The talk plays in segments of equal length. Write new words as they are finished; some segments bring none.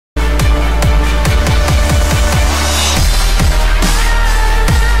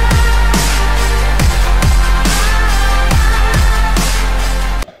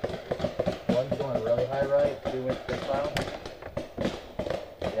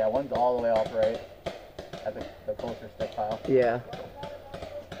Yeah, one's all the way off right at the closer stick pile. Yeah.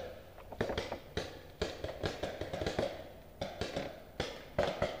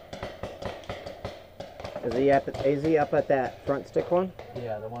 Is he up at that front stick one?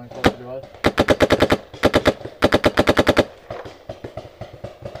 Yeah, the one closer to us.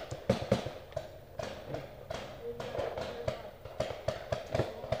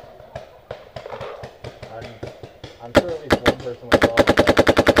 I'm sure at least one person was off.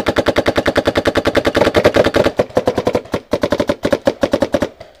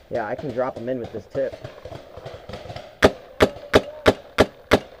 Yeah, I can drop him in with this tip.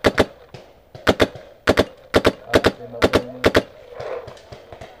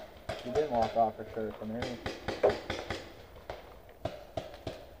 He didn't walk off for sure from here.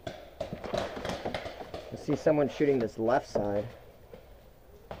 I see someone shooting this left side.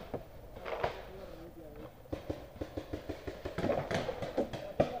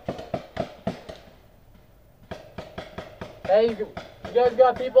 Hey, you guys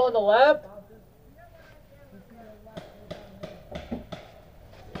got people on the left?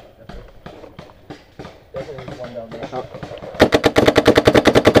 Definitely one down there. Oh.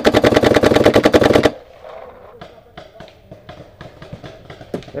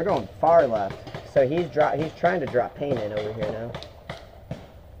 They're going far left. So he's trying to drop paint in over here now.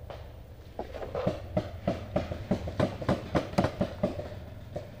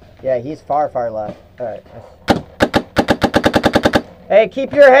 Yeah, he's far left. All right. Hey,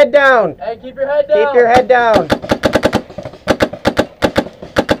 keep your head down. Hey, keep your head down. Keep your head down.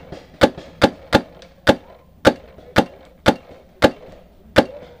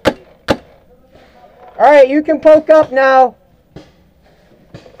 All right, you can poke up now.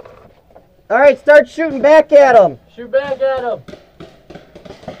 All right, start shooting back at him. Shoot back at him.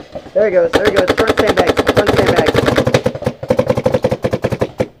 There he goes. There he goes. Front sandbags. Front sandbags.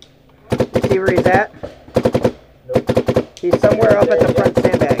 You see where he's at? Nope. He's somewhere up at the front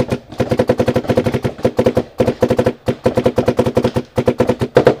sandbag.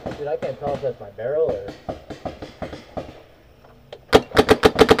 Dude, I can't tell if that's my barrel or...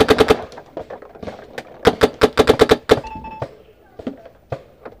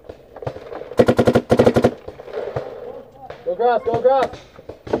 Go across, go across.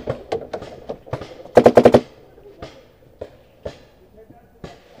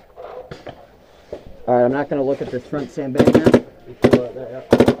 All right, I'm not going to look at this front sandbag now.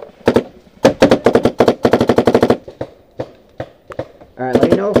 All right, let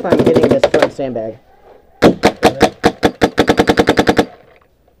me know if I'm hitting this front sandbag.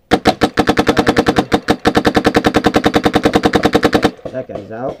 That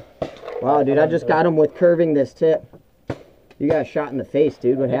guy's out. Wow, dude, I just got him with curving this tip. You got shot in the face,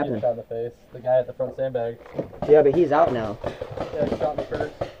 dude. What happened? Shot in the face. The guy at the front sandbag. Yeah, but he's out now. Yeah, he shot me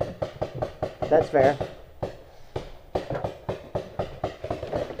first. That's fair.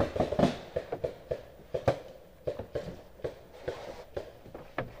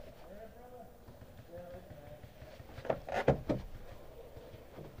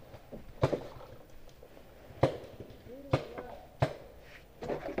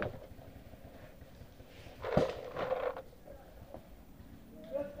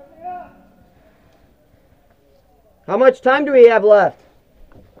 How much time do we have left?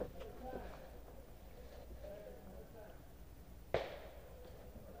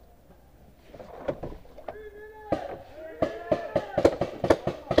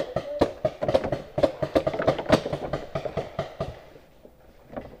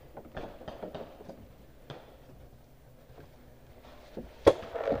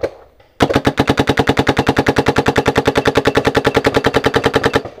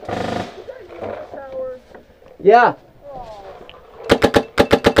 Yeah.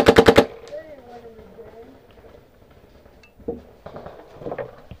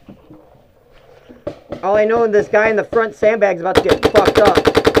 All I know is this guy in the front sandbag's about to get fucked up.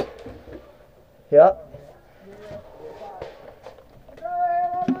 Yep.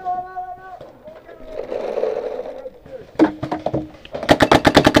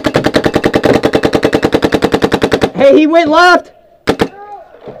 Hey, he went left.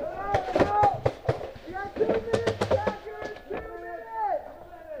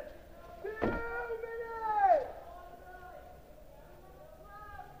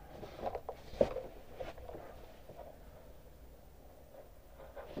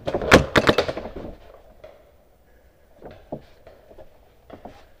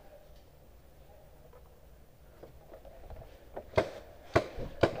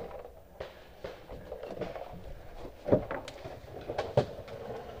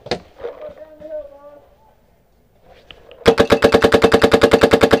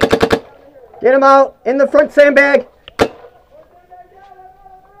 Get him out. In the front sandbag.